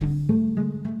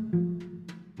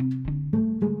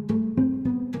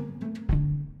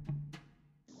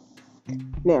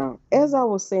as I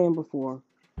was saying before,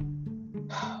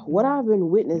 what I've been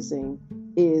witnessing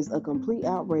is a complete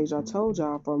outrage, I told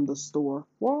y'all, from the store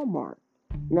Walmart.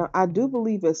 Now, I do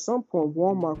believe at some point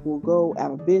Walmart will go out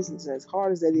of business. And as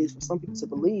hard as that is for some people to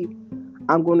believe,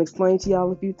 I'm going to explain to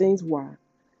y'all a few things why.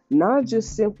 Not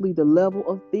just simply the level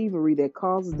of thievery that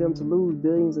causes them to lose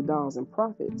billions of dollars in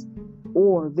profits,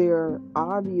 or their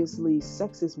obviously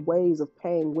sexist ways of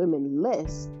paying women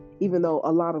less, even though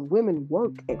a lot of women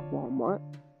work at Walmart.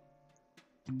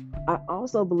 I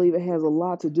also believe it has a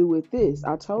lot to do with this.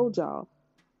 I told y'all,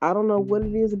 I don't know what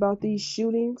it is about these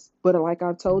shootings, but like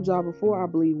I told y'all before, I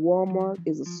believe Walmart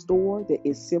is a store that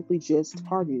is simply just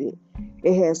targeted.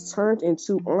 It has turned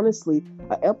into, honestly,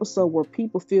 an episode where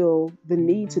people feel the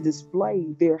need to display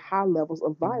their high levels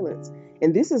of violence.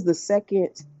 And this is the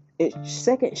second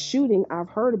shooting I've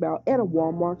heard about at a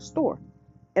Walmart store.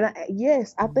 And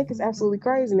yes, I think it's absolutely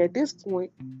crazy. And at this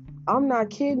point, I'm not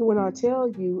kidding when I tell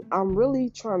you I'm really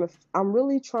trying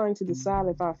to decide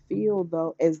if I feel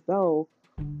though as though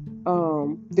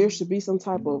there should be some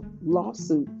type of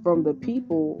lawsuit from the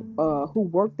people who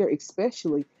work there,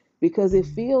 especially because it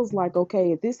feels like,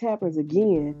 okay, if this happens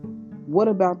again, what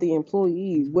about the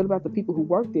employees? What about the people who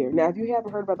work there? Now, if you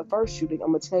haven't heard about the first shooting,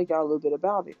 I'm going to tell y'all a little bit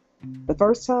about it. The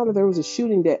first time that there was a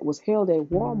shooting that was held at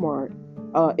Walmart,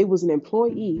 it was an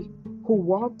employee who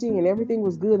walked in, everything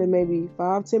was good, and maybe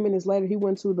 5-10 minutes later, he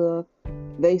went to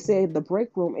they said the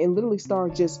break room and literally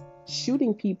started just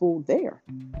shooting people there.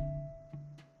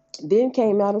 Then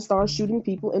came out and started shooting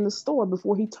people in the store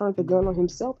before he turned the gun on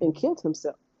himself and killed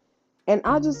himself. And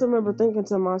I just remember thinking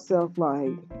to myself,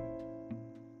 like,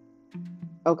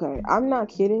 okay, I'm not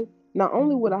kidding. Not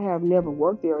only would I have never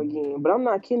worked there again, but I'm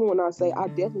not kidding when I say I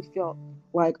definitely felt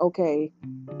like, okay,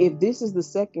 if this is the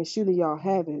second shooting y'all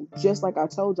having, just like I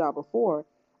told y'all before,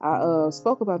 I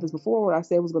spoke about this before when I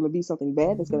said it was going to be something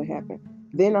bad that's going to happen.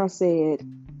 Then I said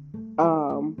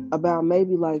about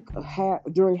maybe like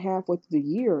during halfway through the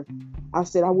year, I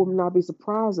said I would not be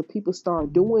surprised if people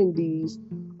start doing these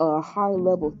high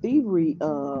level thievery,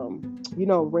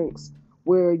 rinks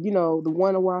where, the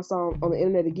one where I saw on the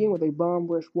internet again where they bomb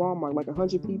rushed Walmart, like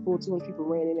 100 people, 200 people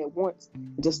ran in at once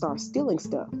and just started stealing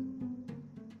stuff.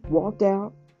 Walked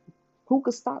out. Who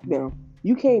could stop them?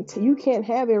 You can't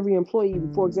have every employee,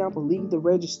 for example, leave the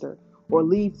register or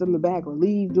leave from the back or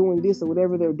leave doing this or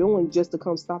whatever they're doing just to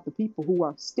come stop the people who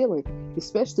are stealing,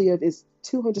 especially if it's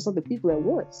 200 something people at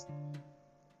once.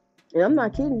 And I'm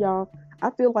not kidding y'all.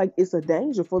 I feel like it's a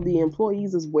danger for the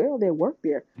employees as well that work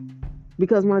there.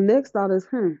 Because my next thought is,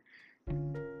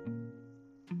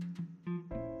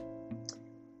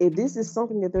 if this is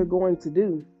something that they're going to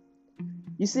do,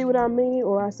 you see what I mean?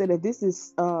 Or I said if this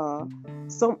is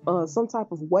some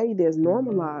type of way that's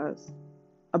normalized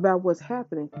about what's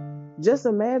happening, just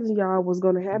imagine y'all what's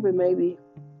going to happen maybe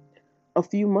a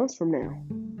few months from now.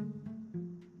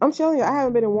 I'm telling you, I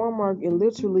haven't been in Walmart in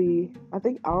literally, I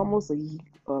think almost a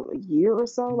year or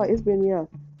so. Like it's been, yeah.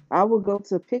 I would go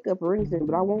to pick up or anything,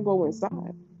 but I won't go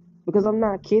inside. Because I'm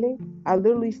not kidding. I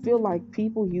literally feel like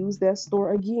people use that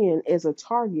store again as a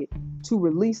target to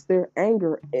release their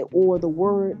anger, or the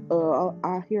word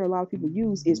I hear a lot of people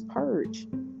use is purge.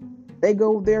 They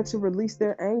go there to release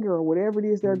their anger or whatever it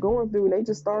is they're going through, and they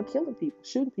just start killing people,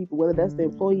 shooting people, whether that's the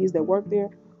employees that work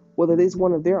there, whether it's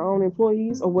one of their own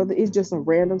employees, or whether it's just a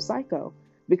random psycho.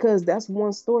 Because that's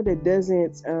one store that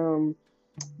doesn't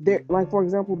there, like for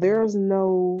example, there is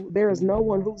no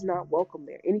one who's not welcome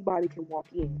there. Anybody can walk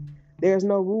in. There's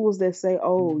no rules that say,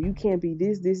 oh, you can't be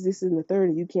this and the third,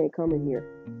 and you can't come in here.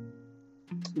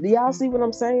 Do y'all see what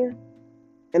I'm saying?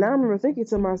 And I remember thinking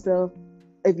to myself,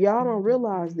 if y'all don't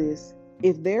realize this,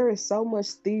 if there is so much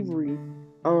thievery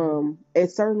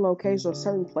at certain locations or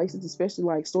certain places, especially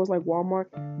like stores like Walmart,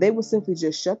 they will simply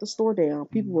just shut the store down.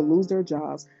 People will lose their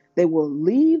jobs. They will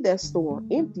leave that store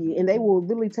empty, and they will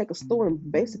literally take a store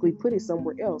and basically put it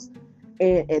somewhere else.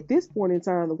 And at this point in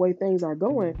time, the way things are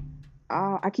going,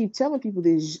 I keep telling people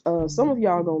this. Some of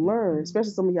y'all are going to learn,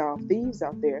 especially some of y'all thieves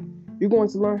out there, you're going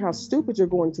to learn how stupid you're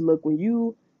going to look when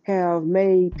you have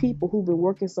made people who've been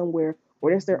working somewhere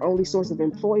where that's their only source of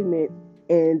employment,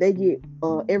 and they get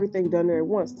everything done there at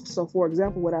once. So, for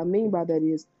example, what I mean by that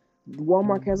is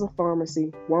Walmart has a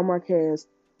pharmacy. Walmart has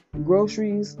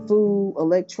groceries, food,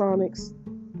 electronics,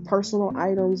 personal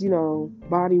items,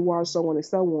 body wash, so on and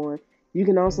so on. You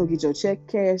can also get your check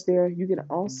cash there. You can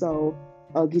also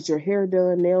get your hair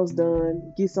done, nails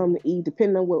done, get something to eat,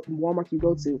 depending on what Walmart you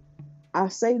go to. I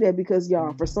say that because,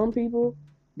 y'all, for some people,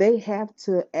 they have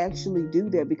to actually do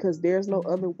that because there's no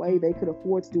other way they could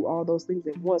afford to do all those things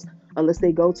at once unless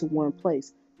they go to one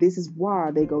place. This is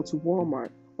why they go to Walmart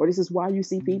Or this is why you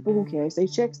see people who cash their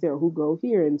checks there, who go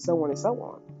here, and so on and so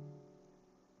on.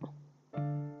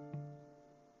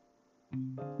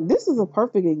 This is a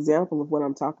perfect example of what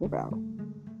I'm talking about.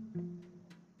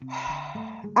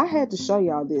 I had to show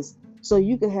y'all this so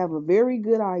you can have a very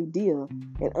good idea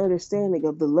and understanding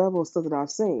of the level of stuff that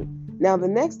I've seen. Now, the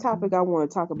next topic I want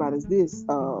to talk about is this.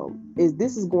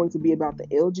 This is going to be about the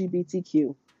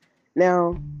LGBTQ.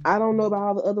 Now, I don't know about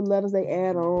all the other letters they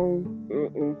add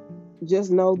on.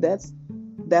 Just know that's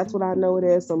what I know it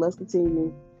as. So let's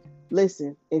continue.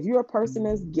 Listen, if you're a person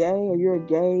that's gay, or you're a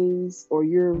gays, or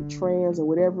you're trans, or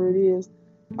whatever it is,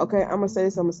 okay, I'm gonna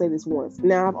say this once.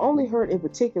 Now, I've only heard in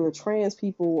particular trans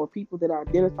people or people that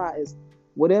identify as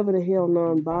whatever the hell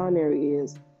non-binary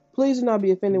is. Please do not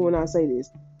be offended when I say this.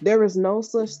 There is no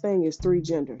such thing as 3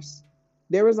 genders.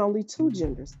 There is only 2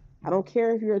 genders. I don't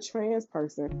care if you're a trans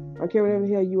person. I don't care whatever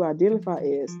the hell you identify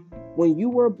as. When you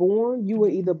were born, you were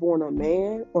either born a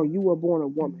man or you were born a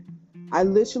woman. I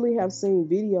literally have seen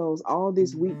videos all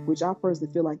this week, which I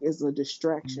personally feel like is a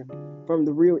distraction from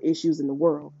the real issues in the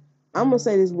world. I'm going to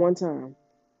say this one time.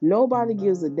 Nobody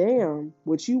gives a damn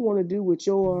what you want to do with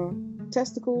your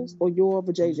testicles or your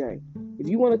vajayjay. If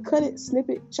you want to cut it, snip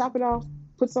it, chop it off,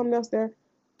 put something else there,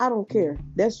 I don't care.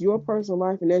 That's your personal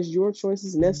life and that's your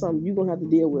choices, and that's something you're going to have to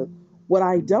deal with. What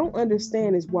I don't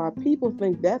understand is why people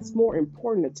think that's more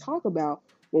important to talk about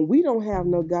when we don't have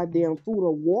no goddamn food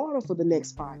or water for the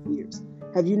next 5 years.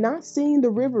 Have you not seen the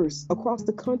rivers across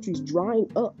the countries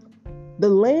drying up? The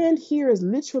land here is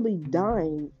literally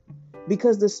dying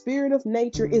because the spirit of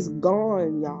nature is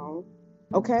gone, y'all.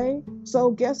 Okay?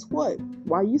 So guess what?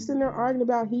 While you sitting there arguing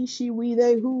about he, she, we,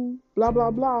 they, who, blah,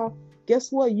 blah, blah, guess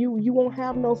what? You won't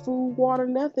have no food, water,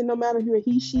 nothing, no matter who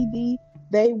he, she, thee,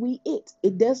 they, we, it.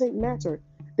 It doesn't matter.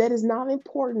 That is not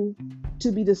important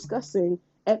to be discussing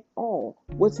at all.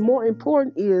 What's more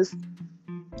important is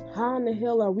how in the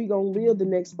hell are we going to live the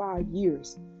next 5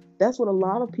 years? That's what a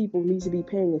lot of people need to be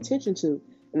paying attention to.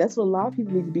 And that's what a lot of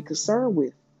people need to be concerned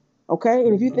with. Okay?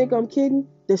 And if you think I'm kidding,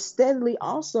 they're steadily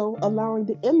also allowing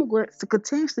the immigrants to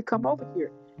continuously come over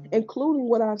here, including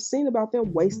what I've seen about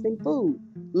them wasting food.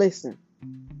 Listen,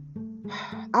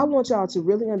 I want y'all to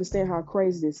really understand how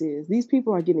crazy this is. These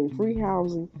people are getting free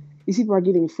housing. These people are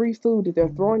getting free food that they're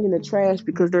throwing in the trash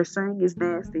because they're saying it's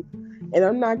nasty. And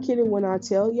I'm not kidding when I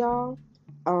tell y'all,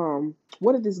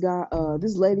 what did this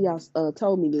lady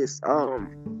told me this.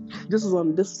 This was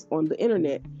on the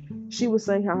internet. She was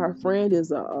saying how her friend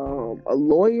is a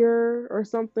lawyer or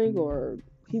something, or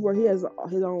he has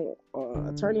his own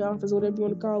attorney office, whatever you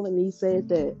want to call it. And he said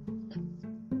that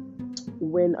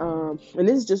when and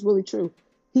this is just really true.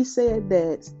 He said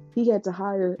that he had to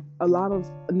hire a lot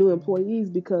of new employees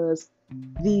because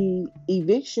the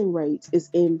eviction rate is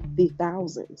in the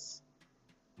thousands.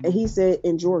 And he said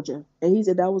in Georgia, and he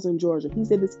said that was in Georgia. He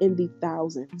said it's in the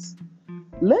thousands.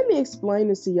 Let me explain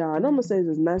this to y'all, and I'm gonna say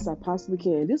this as nice as I possibly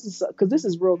can. This is because this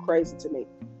is real crazy to me.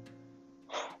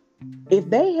 If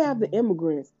they have the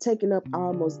immigrants taking up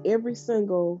almost every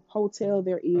single hotel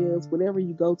there is, whatever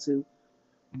you go to,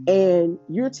 and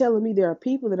you're telling me there are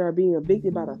people that are being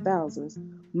evicted by the thousands,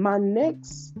 my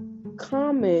next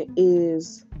comment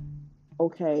is,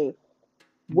 okay,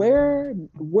 where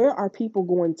are people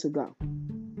going to go?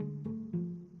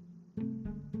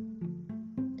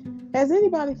 Has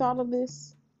anybody thought of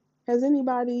this? Has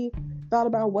anybody thought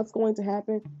about what's going to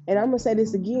happen? And I'm going to say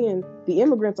this again. The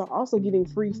immigrants are also getting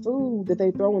free food that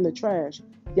they throw in the trash.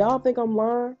 Y'all think I'm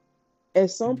lying?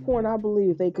 At some point, I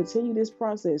believe if they continue this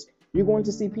process, you're going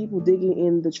to see people digging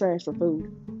in the trash for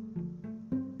food.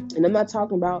 And I'm not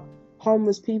talking about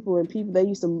homeless people and people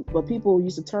people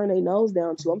used to turn their nose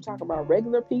down to. I'm talking about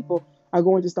regular people are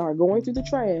going to start going through the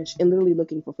trash and literally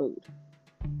looking for food.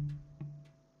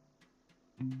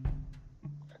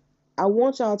 I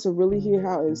want y'all to really hear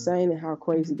how insane and how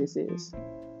crazy this is.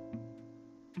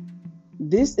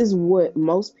 This is what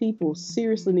most people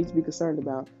seriously need to be concerned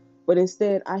about. But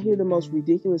instead, I hear the most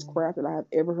ridiculous crap that I have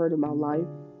ever heard in my life,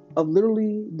 of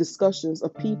literally discussions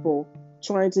of people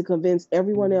trying to convince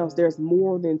everyone else there's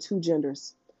more than 2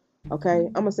 genders. Okay?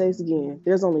 I'm going to say this again.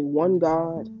 There's only one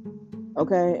God.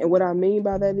 Okay? And what I mean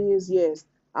by that is, yes,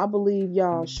 I believe,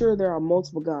 y'all, sure, there are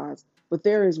multiple gods. But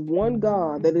there is one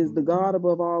God that is the God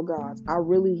above all gods.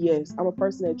 I'm a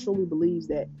person that truly believes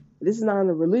that. This is not in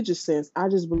a religious sense. I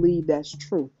just believe that's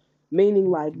true.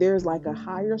 Meaning, like, there's like a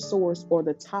higher source or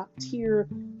the top tier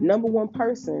number one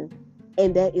person,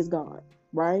 and that is God,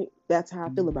 right? That's how I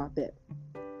feel about that.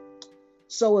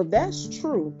 So if that's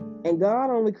true, and God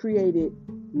only created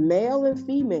male and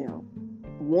female,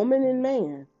 woman and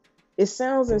man, it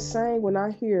sounds insane when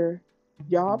I hear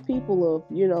y'all people of,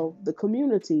 the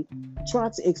community try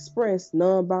to express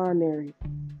non-binary,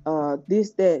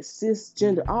 this, that,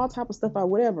 cisgender, all type of stuff,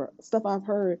 whatever stuff I've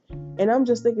heard. And I'm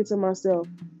just thinking to myself,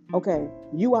 okay,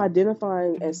 you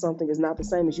identifying as something is not the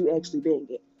same as you actually being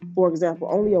it. For example,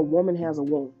 only a woman has a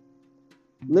womb.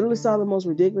 Literally saw the most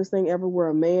ridiculous thing ever where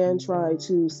a man tried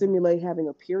to simulate having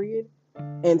a period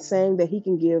and saying that he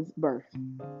can give birth.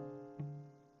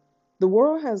 The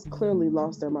world has clearly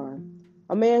lost their mind.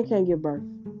 A man can't give birth.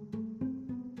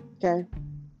 Okay?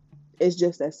 It's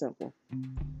just that simple.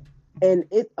 And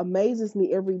it amazes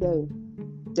me every day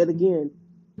that, again,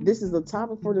 this is a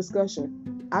topic for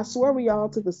discussion. I swear we all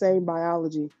took the same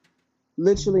biology,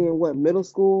 literally in what, middle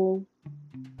school,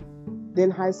 then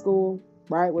high school,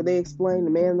 right? Where they explain the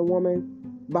man and the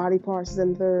woman, body parts,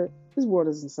 and the third. This world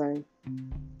is insane.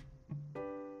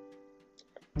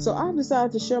 So I've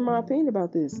decided to share my opinion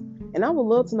about this. And I would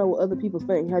love to know what other people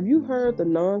think. Have you heard the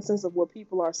nonsense of what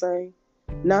people are saying?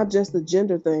 Not just the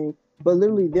gender thing, but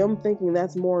literally them thinking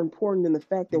that's more important than the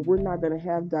fact that we're not going to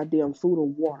have goddamn food or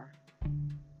water.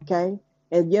 Okay?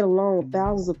 And yet alone,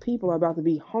 thousands of people are about to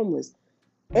be homeless.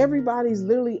 Everybody's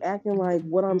literally acting like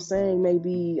what I'm saying may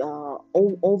be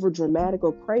over dramatic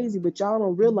or crazy, but y'all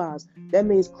don't realize that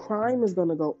means crime is going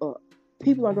to go up.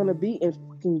 People are going to be in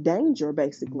fucking danger,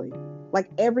 basically. Like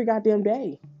every goddamn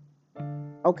day.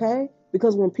 Okay?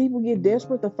 Because when people get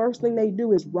desperate, the first thing they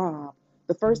do is rob.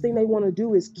 The first thing they want to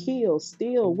do is kill,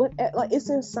 steal. Like, it's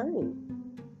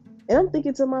insane. And I'm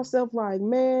thinking to myself, like,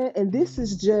 man, and this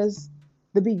is just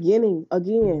the beginning.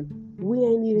 Again, we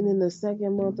ain't even in the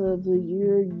second month of the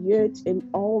year yet, and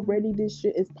already this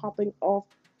shit is popping off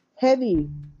heavy.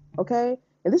 Okay?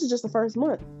 And this is just the first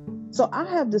month. So I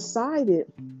have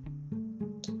decided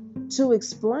to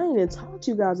explain and talk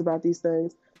to you guys about these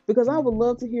things because I would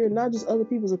love to hear not just other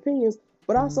people's opinions,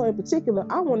 but also in particular,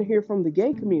 I want to hear from the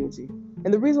gay community.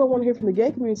 And the reason I want to hear from the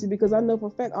gay community is because I know for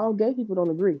a fact all gay people don't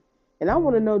agree. And I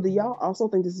want to know, do y'all also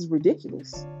think this is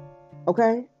ridiculous?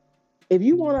 Okay? If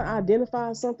you want to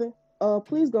identify something,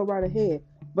 please go right ahead.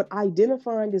 But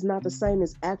identifying is not the same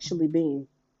as actually being.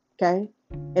 Okay?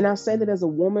 And I say that as a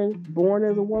woman, born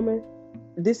as a woman,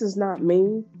 this is not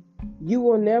me. You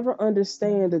will never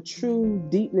understand the true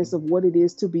deepness of what it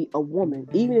is to be a woman,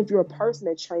 even if you're a person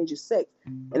that changes sex.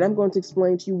 And I'm going to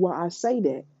explain to you why I say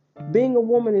that. Being a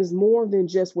woman is more than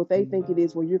just what they think it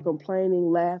is, where you're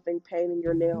complaining, laughing, painting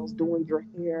your nails, doing your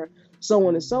hair, so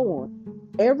on and so on.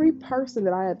 Every person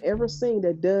that I have ever seen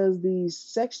that does these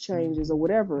sex changes or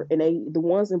whatever, and the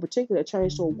ones in particular that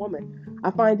change to a woman,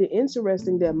 I find it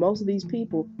interesting that most of these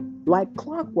people, like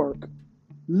clockwork,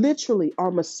 literally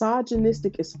are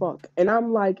misogynistic as fuck. And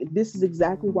I'm like, this is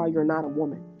exactly why you're not a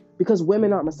woman. Because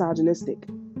women aren't misogynistic.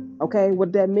 Okay?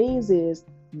 What that means is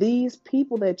these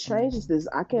people that changes this,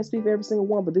 I can't speak for every single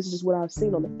one, but this is just what I've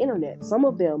seen on the internet. Some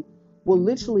of them will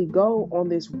literally go on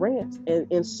this rant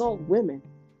and insult women.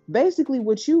 Basically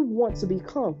what you want to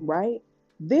become, right?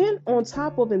 Then on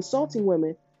top of insulting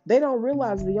women, they don't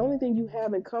realize the only thing you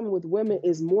have in common with women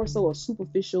is more so a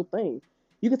superficial thing.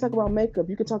 You can talk about makeup,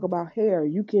 you can talk about hair,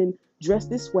 you can dress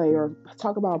this way or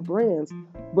talk about brands.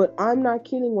 But I'm not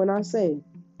kidding when I say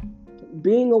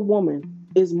being a woman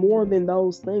is more than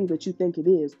those things that you think it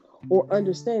is. Or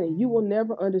understanding. You will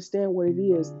never understand what it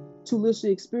is to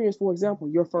literally experience, for example,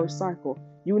 your first cycle.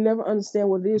 You will never understand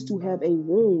what it is to have a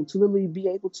womb, to literally be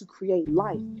able to create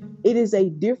life. It is a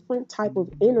different type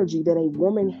of energy that a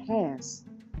woman has.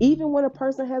 Even when a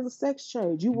person has a sex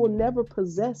change, you will never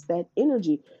possess that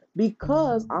energy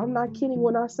because I'm not kidding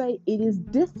when I say it is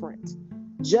different.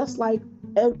 Just like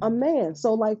a man.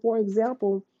 So, like, for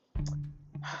example,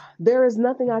 there is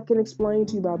nothing I can explain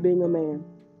to you about being a man.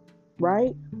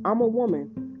 Right? I'm a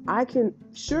woman. I can,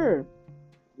 sure,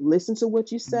 listen to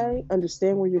what you say,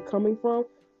 understand where you're coming from,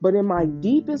 but in my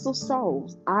deepest of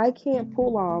souls, I can't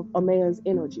pull off a man's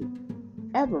energy.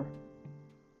 Ever.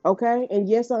 Okay? And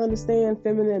yes, I understand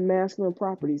feminine and masculine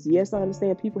properties. Yes, I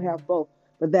understand people have both,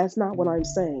 but that's not what I'm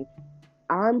saying.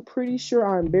 I'm pretty sure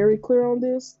I'm very clear on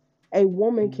this. A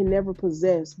woman can never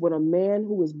possess what a man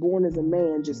who is born as a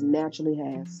man just naturally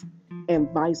has, and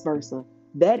vice versa.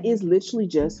 That is literally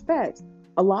just facts.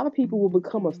 A lot of people will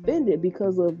become offended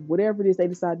because of whatever it is they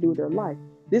decide to do with their life.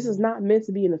 This is not meant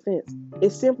to be an offense.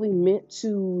 It's simply meant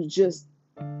to just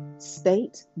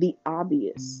state the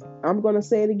obvious. I'm going to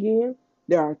say it again.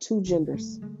 There are two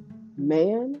genders,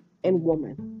 man and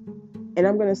woman. And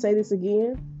I'm going to say this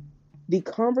again. The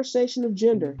conversation of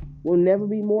gender will never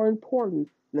be more important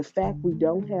than the fact we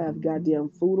don't have goddamn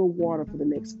food or water for the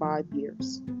next 5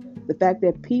 years. The fact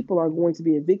that people are going to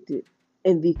be evicted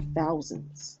in the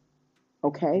thousands.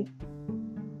 Okay?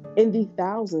 in the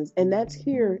thousands, and that's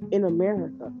here in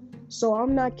America. So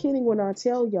I'm not kidding when I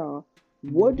tell y'all,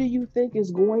 what do you think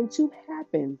is going to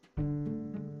happen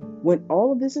when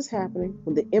all of this is happening,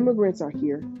 when the immigrants are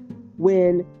here,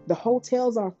 when the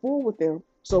hotels are full with them?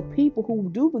 So people who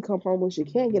do become homeless, you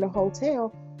can't get a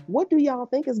hotel. What do y'all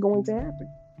think is going to happen?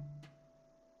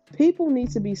 People need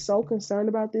to be so concerned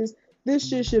about this. This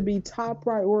shit should be top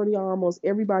priority on almost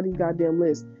everybody's goddamn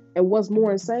list. And what's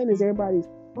more insane is everybody's,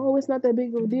 oh, it's not that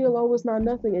big of a deal. Oh, it's not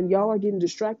nothing. And y'all are getting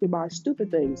distracted by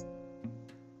stupid things.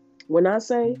 When I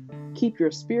say keep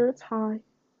your spirits high,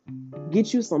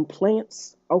 get you some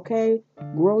plants, okay?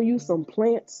 Grow you some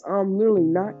plants. I'm literally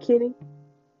not kidding.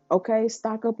 Okay?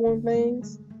 Stock up on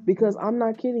things because I'm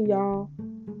not kidding, y'all.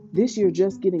 This year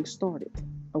just getting started.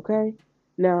 Okay?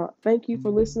 Now, thank you for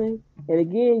listening. And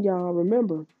again, y'all,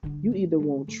 remember, you either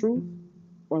want truth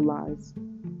or lies.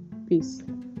 Peace.